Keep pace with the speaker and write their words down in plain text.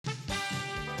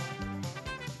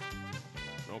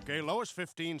Okay, Lois,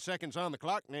 15 seconds on the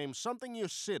clock. Name something you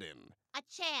sit in. A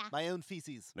chair. My own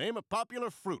feces. Name a popular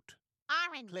fruit.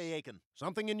 Orange. Clay Aiken.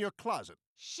 Something in your closet.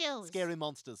 Shoes. Scary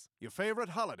monsters. Your favorite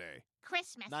holiday.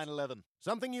 Christmas. 9/11.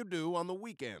 Something you do on the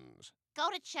weekends. Go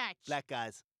to church. Black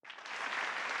guys.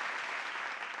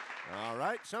 All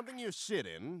right, something you sit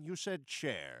in. You said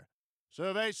chair.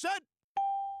 Survey set.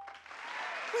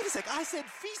 Wait a sec, I said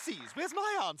feces. Where's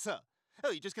my answer?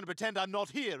 Oh, you're just going to pretend I'm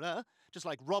not here, huh? Just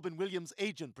like Robin Williams'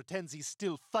 agent pretends he's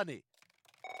still funny.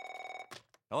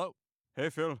 Hello? Hey,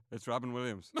 Phil. It's Robin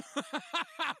Williams.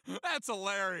 That's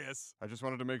hilarious. I just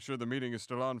wanted to make sure the meeting is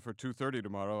still on for 2:30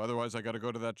 tomorrow. Otherwise, I gotta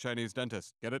go to that Chinese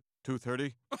dentist. Get it?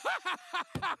 2:30?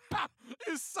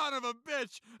 You son of a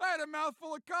bitch. I had a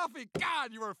mouthful of coffee.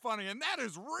 God, you were funny, and that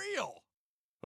is real.